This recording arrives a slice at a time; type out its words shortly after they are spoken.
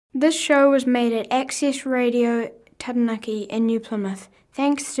This show was made at Access Radio Taranaki in New Plymouth,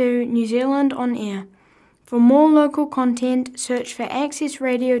 thanks to New Zealand On Air. For more local content, search for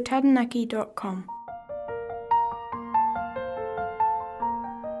accessradiotaranaki.com.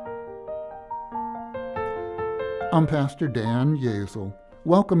 I'm Pastor Dan Yezel,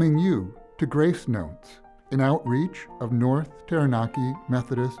 welcoming you to Grace Notes, an outreach of North Taranaki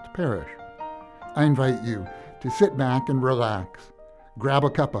Methodist Parish. I invite you to sit back and relax, grab a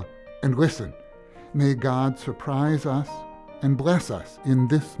cuppa, and listen. May God surprise us and bless us in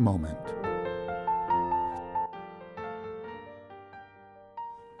this moment.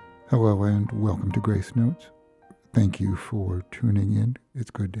 Hello and welcome to Grace Notes. Thank you for tuning in. It's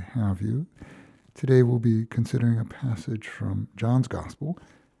good to have you. Today we'll be considering a passage from John's Gospel,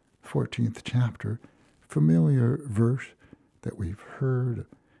 14th chapter, familiar verse that we've heard,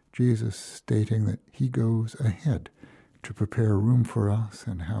 Jesus stating that he goes ahead to prepare room for us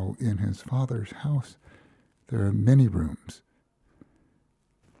and how in his Father's house there are many rooms.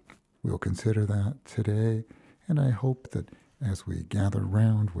 We'll consider that today, and I hope that as we gather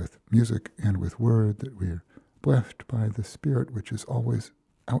round with music and with word that we're blessed by the Spirit, which is always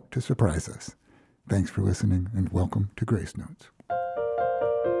out to surprise us. Thanks for listening, and welcome to Grace Notes.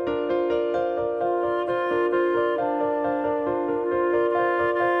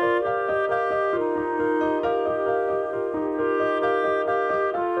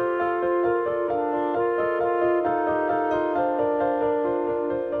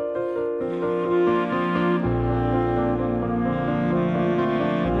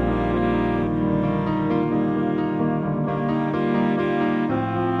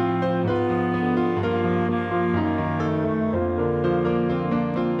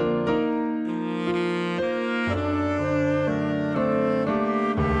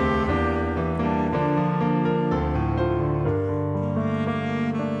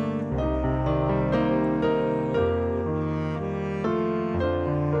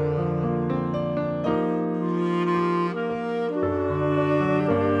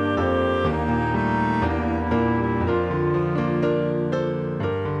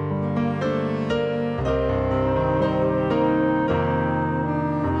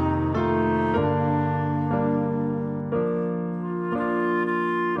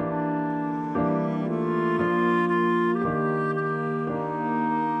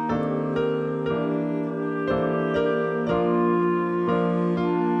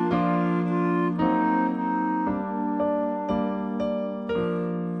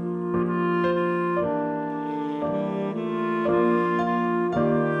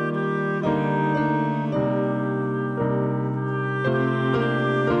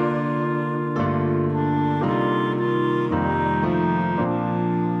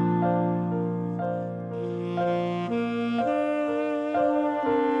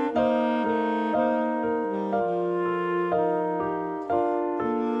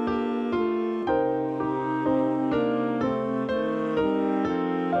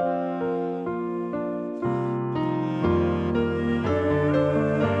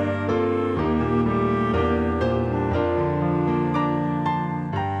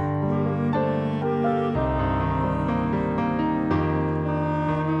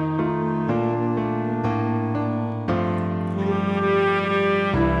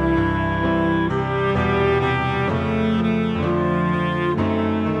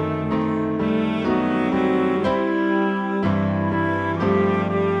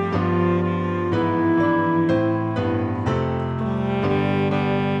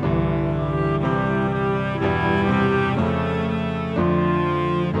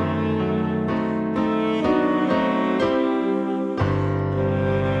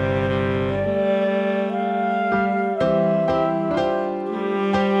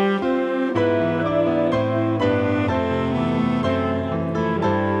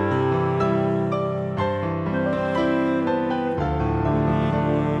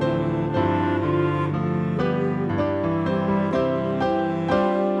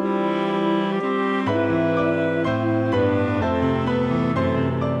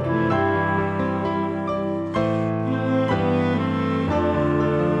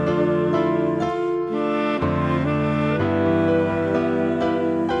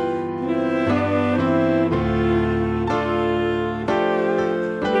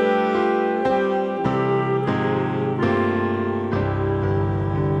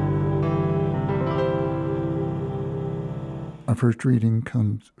 Our first reading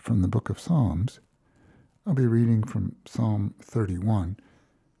comes from the book of Psalms. I'll be reading from Psalm 31,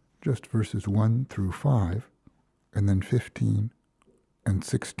 just verses 1 through 5, and then 15 and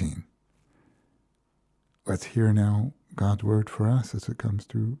 16. Let's hear now God's word for us as it comes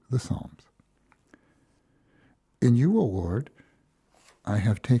through the Psalms. In you, O Lord, I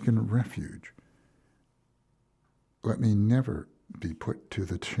have taken refuge. Let me never be put to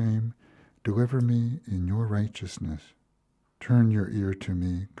the shame. Deliver me in your righteousness. Turn your ear to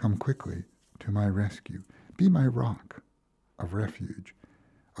me. Come quickly to my rescue. Be my rock of refuge,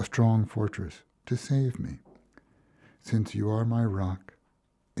 a strong fortress to save me. Since you are my rock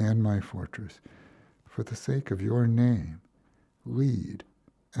and my fortress, for the sake of your name, lead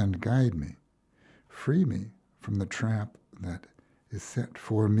and guide me. Free me from the trap that is set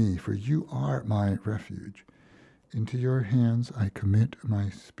for me, for you are my refuge. Into your hands I commit my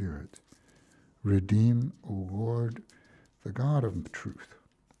spirit. Redeem, O Lord, the God of truth.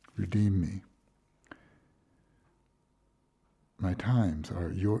 Redeem me. My times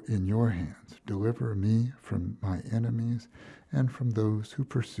are in your hands. Deliver me from my enemies and from those who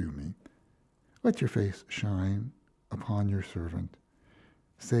pursue me. Let your face shine upon your servant.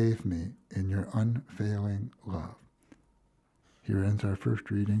 Save me in your unfailing love. Here ends our first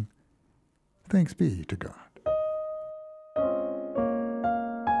reading. Thanks be to God.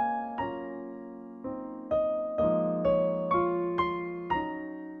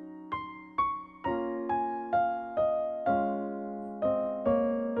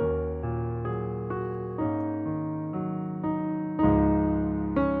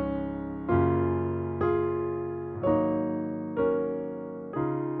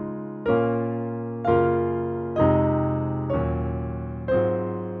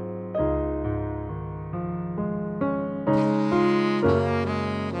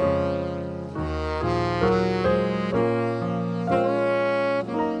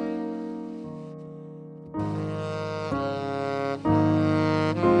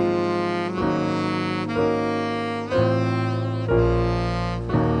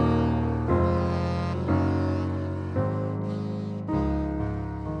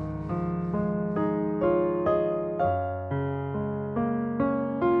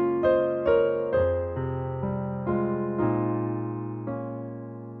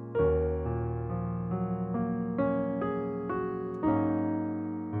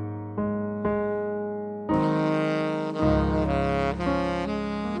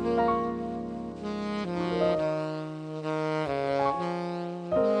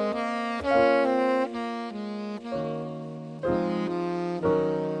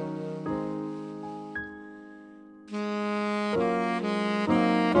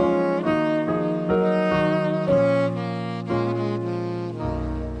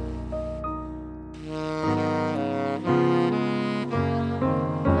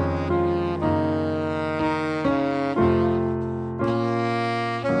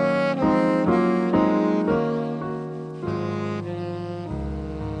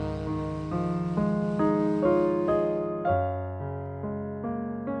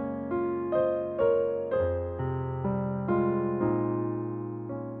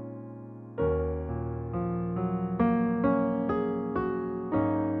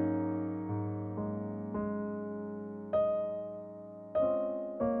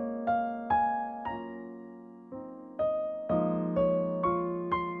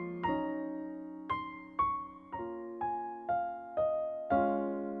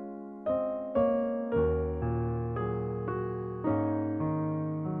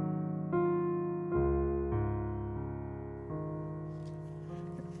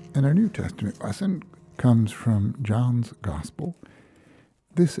 And our New Testament lesson comes from John's Gospel.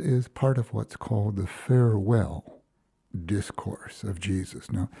 This is part of what's called the farewell discourse of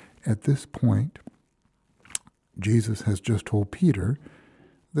Jesus. Now, at this point, Jesus has just told Peter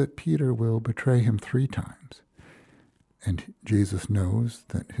that Peter will betray him 3 times. And Jesus knows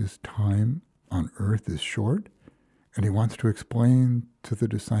that his time on earth is short, and he wants to explain to the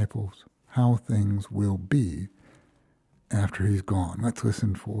disciples how things will be after he's gone. Let's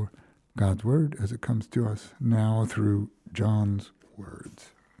listen for God's word as it comes to us now through John's words.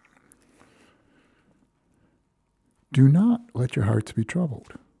 Do not let your hearts be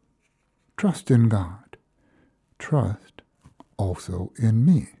troubled. Trust in God. Trust also in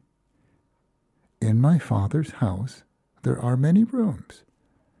me. In my Father's house there are many rooms.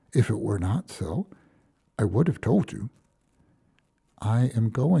 If it were not so, I would have told you. I am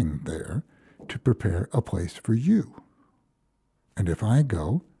going there to prepare a place for you. And if I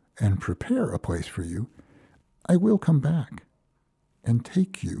go and prepare a place for you, I will come back and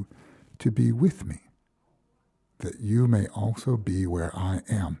take you to be with me, that you may also be where I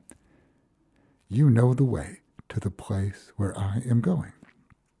am. You know the way to the place where I am going.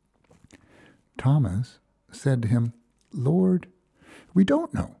 Thomas said to him, Lord, we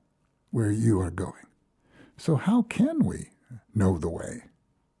don't know where you are going. So how can we know the way?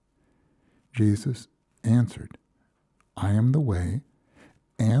 Jesus answered, I am the way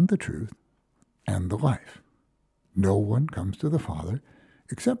and the truth and the life. No one comes to the Father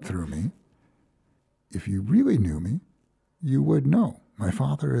except through me. If you really knew me, you would know my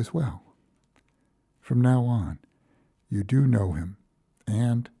Father as well. From now on, you do know him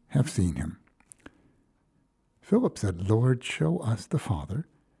and have seen him. Philip said, Lord, show us the Father,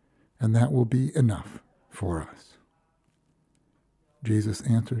 and that will be enough for us. Jesus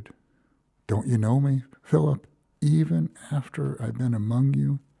answered, don't you know me, Philip, even after I've been among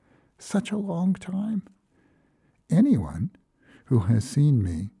you such a long time? Anyone who has seen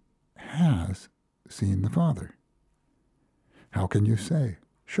me has seen the Father. How can you say,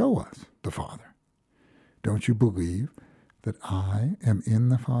 show us the Father? Don't you believe that I am in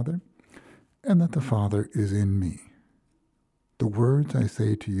the Father and that the Father is in me? The words I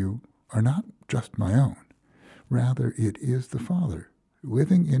say to you are not just my own. Rather, it is the Father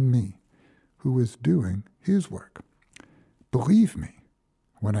living in me who is doing his work. Believe me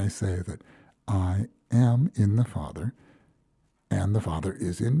when I say that I am in the Father and the Father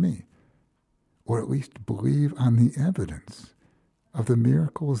is in me. Or at least believe on the evidence of the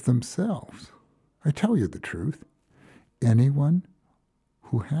miracles themselves. I tell you the truth. Anyone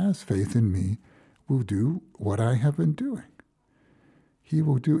who has faith in me will do what I have been doing. He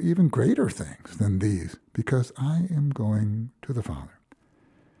will do even greater things than these, because I am going to the Father.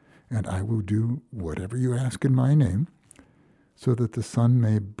 And I will do whatever you ask in my name, so that the Son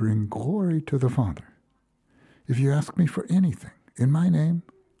may bring glory to the Father. If you ask me for anything in my name,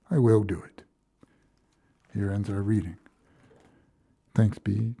 I will do it. Here ends our reading. Thanks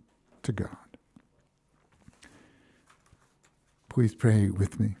be to God. Please pray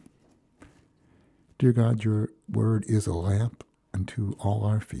with me. Dear God, your word is a lamp unto all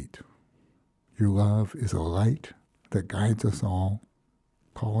our feet. Your love is a light that guides us all,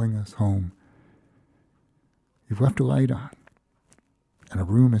 calling us home. You've left a light on, and a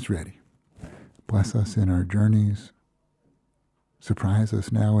room is ready. Bless us in our journeys. Surprise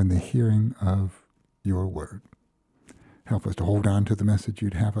us now in the hearing of your word. Help us to hold on to the message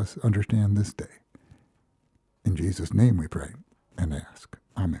you'd have us understand this day. In Jesus' name we pray and ask.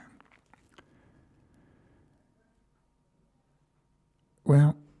 Amen.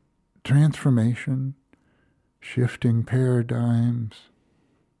 Well, transformation, shifting paradigms,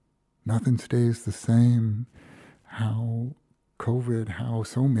 nothing stays the same. How COVID, how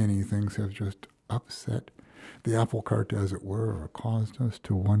so many things have just upset the apple cart, as it were, or caused us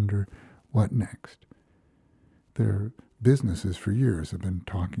to wonder what next. Their businesses for years have been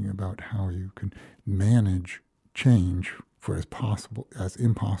talking about how you can manage change for as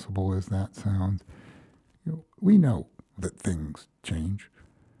impossible as that sounds. We know that things change.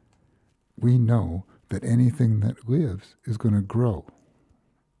 We know that anything that lives is going to grow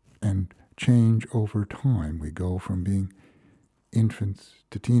and change over time. We go from being infants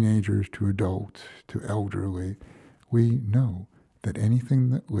to teenagers to adults to elderly. We know that anything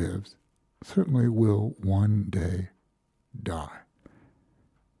that lives certainly will one day die.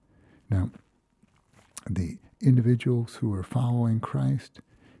 Now, the individuals who are following Christ,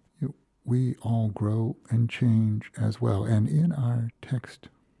 we all grow and change as well. And in our text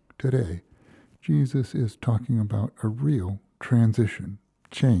today, Jesus is talking about a real transition,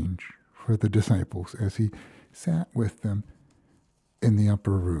 change for the disciples as he sat with them in the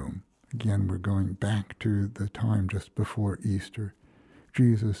upper room. Again, we're going back to the time just before Easter.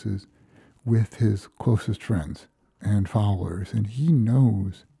 Jesus is with his closest friends and followers, and he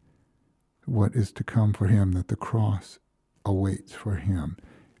knows what is to come for him, that the cross awaits for him.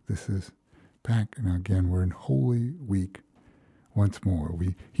 This is back, and again, we're in Holy Week once more.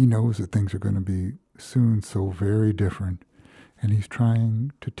 He knows that things are going to be soon so very different, and he's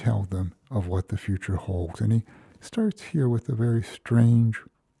trying to tell them of what the future holds. And he starts here with a very strange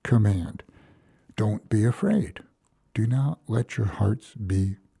command. Don't be afraid. Do not let your hearts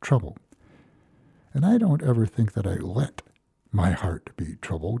be troubled. And I don't ever think that I let my heart be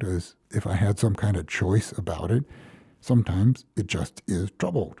troubled as if I had some kind of choice about it. Sometimes it just is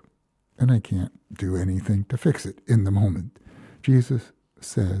troubled, and I can't do anything to fix it in the moment. Jesus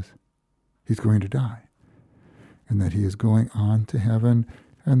says he's going to die, and that he is going on to heaven,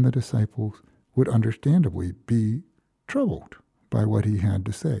 and the disciples would understandably be troubled by what he had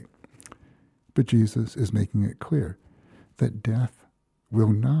to say. But Jesus is making it clear that death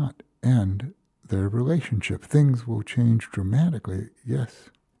will not end their relationship. Things will change dramatically.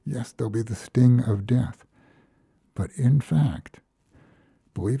 Yes, there'll be the sting of death. But in fact,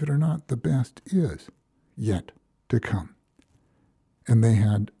 believe it or not, the best is yet to come. And they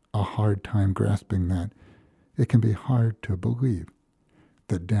had a hard time grasping that it can be hard to believe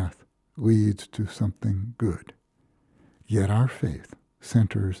that death leads to something good. Yet our faith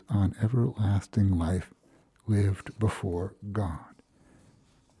centers on everlasting life lived before God.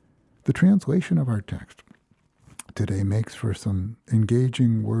 The translation of our text today makes for some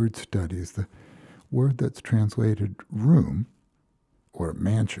engaging word studies. The word that's translated room, or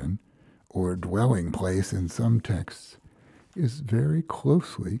mansion, or dwelling place in some texts is very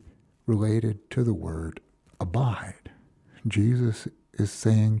closely related to the word abide. Jesus is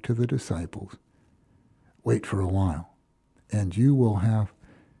saying to the disciples, wait for a while, and you will have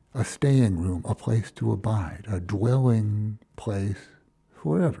a staying room, a place to abide, a dwelling place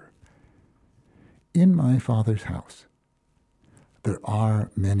forever. In my Father's house, there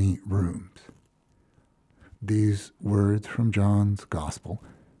are many rooms. These words from John's Gospel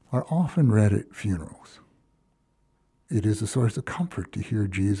are often read at funerals. It is a source of comfort to hear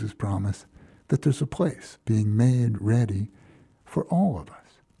Jesus promise that there's a place being made ready for all of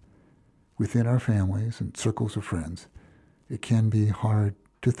us. Within our families and circles of friends, it can be hard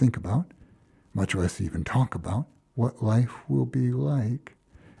to think about, much less even talk about, what life will be like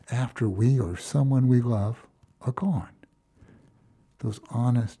after we or someone we love are gone. Those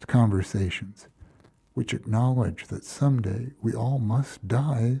honest conversations which acknowledge that someday we all must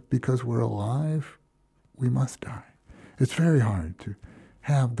die because we're alive, we must die. It's very hard to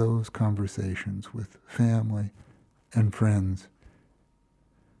have those conversations with family and friends.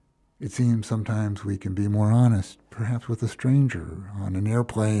 It seems sometimes we can be more honest, perhaps with a stranger on an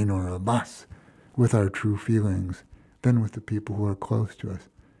airplane or a bus, with our true feelings than with the people who are close to us.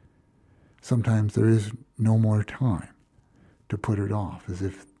 Sometimes there is no more time to put it off, as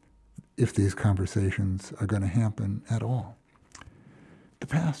if these conversations are going to happen at all. The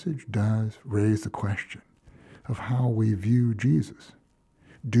passage does raise the question of how we view Jesus.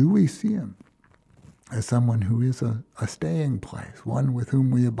 Do we see him as someone who is a staying place, one with whom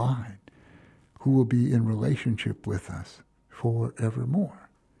we abide, who will be in relationship with us forevermore?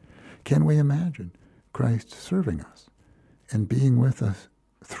 Can we imagine Christ serving us and being with us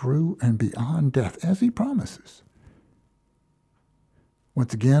through and beyond death, as he promises?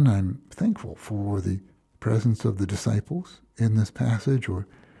 Once again, I'm thankful for the presence of the disciples in this passage, or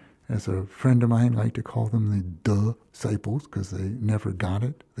as a friend of mine liked to call them, the disciples, because they never got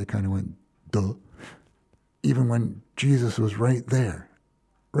it. They kind of went, duh. Even when Jesus was right there,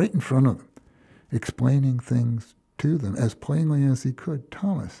 right in front of them, explaining things to them as plainly as he could.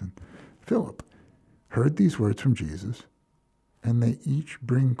 Thomas and Philip heard these words from Jesus, and they each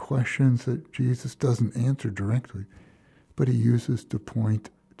bring questions that Jesus doesn't answer directly, but he uses to point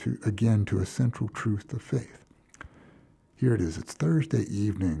to, again, to a central truth of faith. Here it is. It's Thursday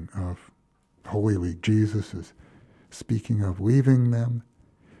evening of Holy Week. Jesus is speaking of leaving them,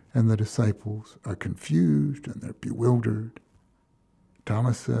 and the disciples are confused and they're bewildered.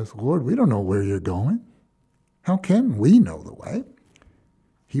 Thomas says, Lord, we don't know where you're going. How can we know the way?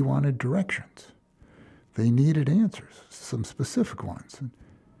 He wanted directions. They needed answers, some specific ones. And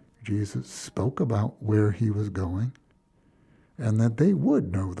Jesus spoke about where he was going and that they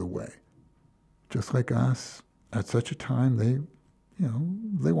would know the way. Just like us, at such a time, they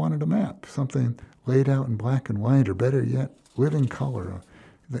wanted a map, something laid out in black and white, or better yet, living color,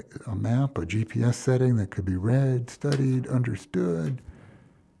 a map, a GPS setting that could be read, studied, understood.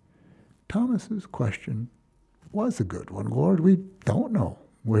 Thomas's question was a good one. Lord, we don't know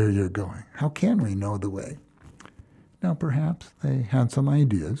where you're going. How can we know the way? Now, perhaps they had some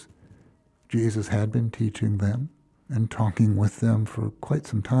ideas. Jesus had been teaching them and talking with them for quite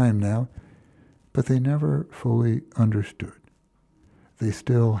some time now, but they never fully understood. They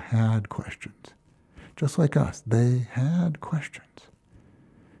still had questions. Just like us, they had questions.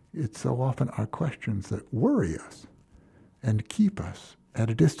 It's so often our questions that worry us and keep us at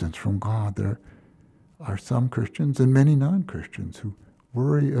a distance from God. There are some Christians and many non-Christians who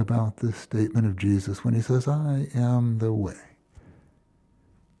worry about this statement of Jesus when he says, I am the way.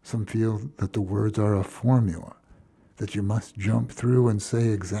 Some feel that the words are a formula, that you must jump through and say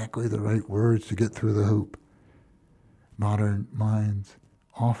exactly the right words to get through the hoop. Modern minds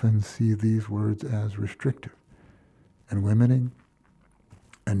often see these words as restrictive and limiting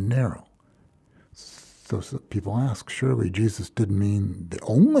and narrow. So people ask, surely Jesus didn't mean the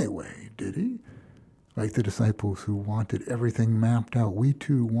only way, did he? Like the disciples who wanted everything mapped out, we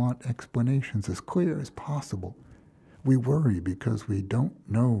too want explanations as clear as possible. We worry because we don't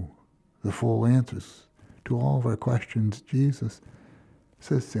know the full answers to all of our questions. Jesus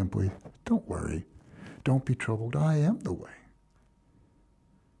says simply, don't worry, don't be troubled, I am the way.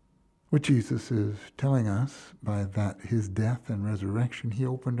 What Jesus is telling us by that his death and resurrection, he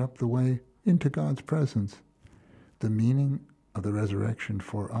opened up the way into God's presence. the meaning of the resurrection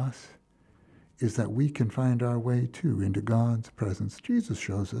for us is that we can find our way too into God's presence. Jesus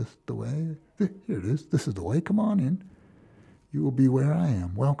shows us the way. Here it is. This is the way. Come on in. You will be where I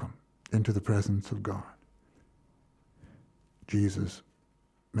am. Welcome into the presence of God. Jesus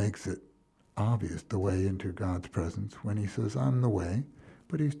makes it obvious the way into God's presence when he says, I'm the way,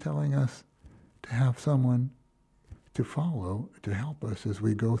 but he's telling us to have someone to follow, to help us as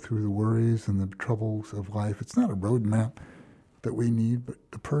we go through the worries and the troubles of life. It's not a roadmap that we need, but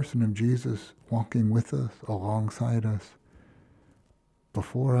the person of Jesus walking with us, alongside us,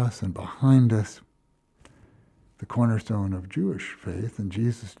 before us and behind us. The cornerstone of Jewish faith and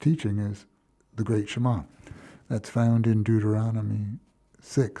Jesus' teaching is the Great Shema. That's found in Deuteronomy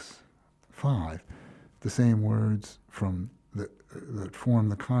 6:5. The same words from that form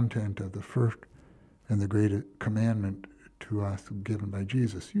the content of the first and the great commandment to us given by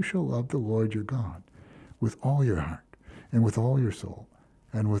Jesus. You shall love the Lord your God with all your heart and with all your soul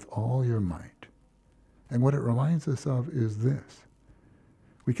and with all your might. And what it reminds us of is this.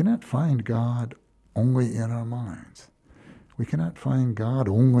 We cannot find God only in our minds. We cannot find God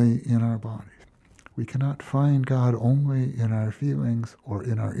only in our bodies. We cannot find God only in our feelings or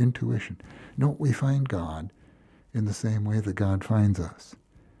in our intuition. No, we find God in the same way that God finds us,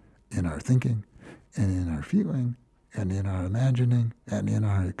 in our thinking and in our feeling and in our imagining and in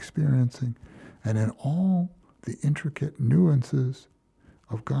our experiencing and in all the intricate nuances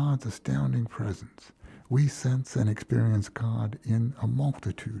of God's astounding presence. We sense and experience God in a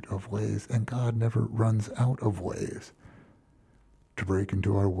multitude of ways, and God never runs out of ways to break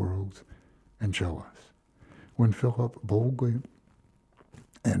into our worlds and show us. When Philip boldly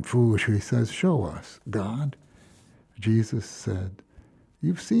and foolishly says, show us God, Jesus said,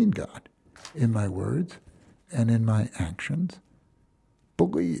 you've seen God in my words and in my actions.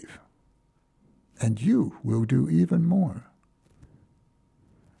 Believe, and you will do even more.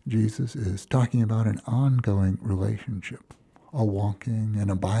 Jesus is talking about an ongoing relationship, a walking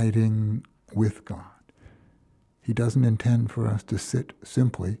and abiding with God. He doesn't intend for us to sit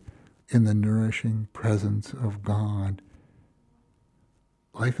simply in the nourishing presence of God.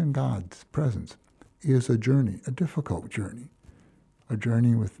 Life in God's presence is a journey, a difficult journey, a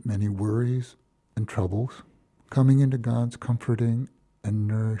journey with many worries and troubles. Coming into God's comforting and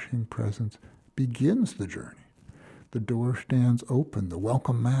nourishing presence begins the journey. The door stands open, the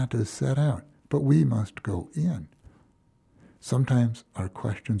welcome mat is set out, but we must go in. Sometimes our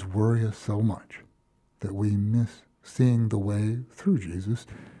questions worry us so much that we miss seeing the way through Jesus.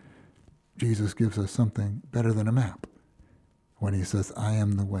 Jesus gives us something better than a map when he says, I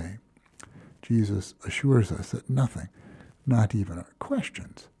am the way. Jesus assures us that nothing, not even our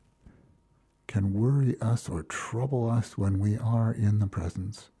questions, can worry us or trouble us when we are in the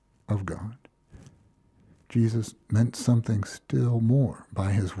presence of God. Jesus meant something still more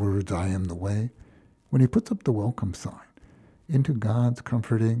by his words, I am the way, when he puts up the welcome sign into God's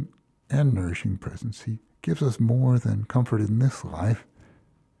comforting and nourishing presence. He gives us more than comfort in this life,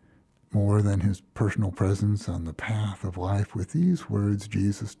 more than his personal presence on the path of life. With these words,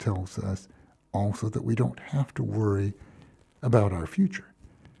 Jesus tells us also that we don't have to worry about our future.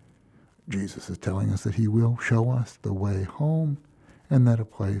 Jesus is telling us that he will show us the way home and that a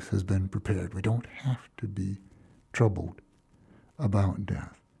place has been prepared. We don't have to be troubled about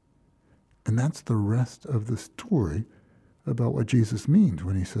death. And that's the rest of the story about what Jesus means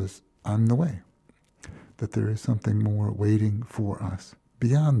when he says, I'm the way. That there is something more waiting for us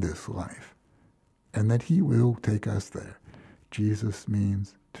beyond this life, and that he will take us there. Jesus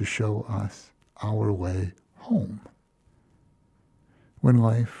means to show us our way home. When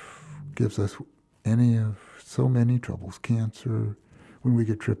life gives us any of so many troubles, cancer, when we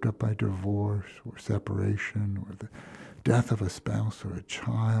get tripped up by divorce or separation or the death of a spouse or a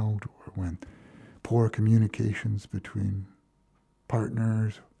child, or when poor communications between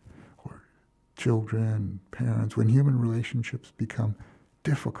partners or children, parents, when human relationships become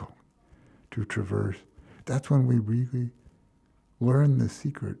difficult to traverse, that's when we really learn the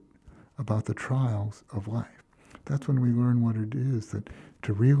secret about the trials of life. That's when we learn what it is that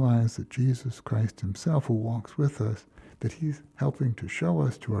to realize that Jesus Christ himself, who walks with us, that he's helping to show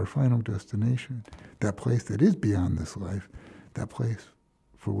us to our final destination, that place that is beyond this life, that place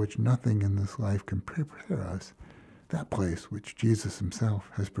for which nothing in this life can prepare us, that place which Jesus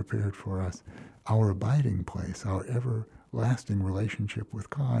himself has prepared for us, our abiding place, our everlasting relationship with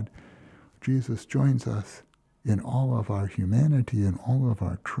God. Jesus joins us in all of our humanity and all of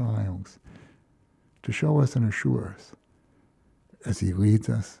our trials to show us and assure us as he leads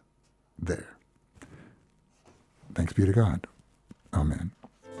us there. Thanks be to God. Amen.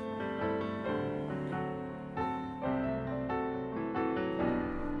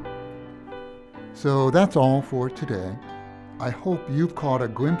 So that's all for today. I hope you've caught a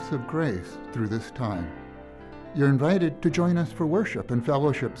glimpse of grace through this time. You're invited to join us for worship and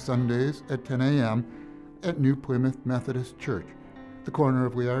fellowship Sundays at 10 a.m. at New Plymouth Methodist Church, the corner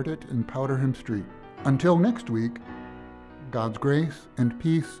of Liardet and Powderham Street. Until next week, God's grace and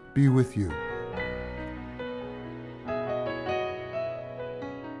peace be with you.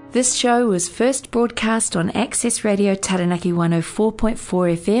 This show was first broadcast on Access Radio Taranaki 104.4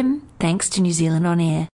 FM, thanks to New Zealand On Air.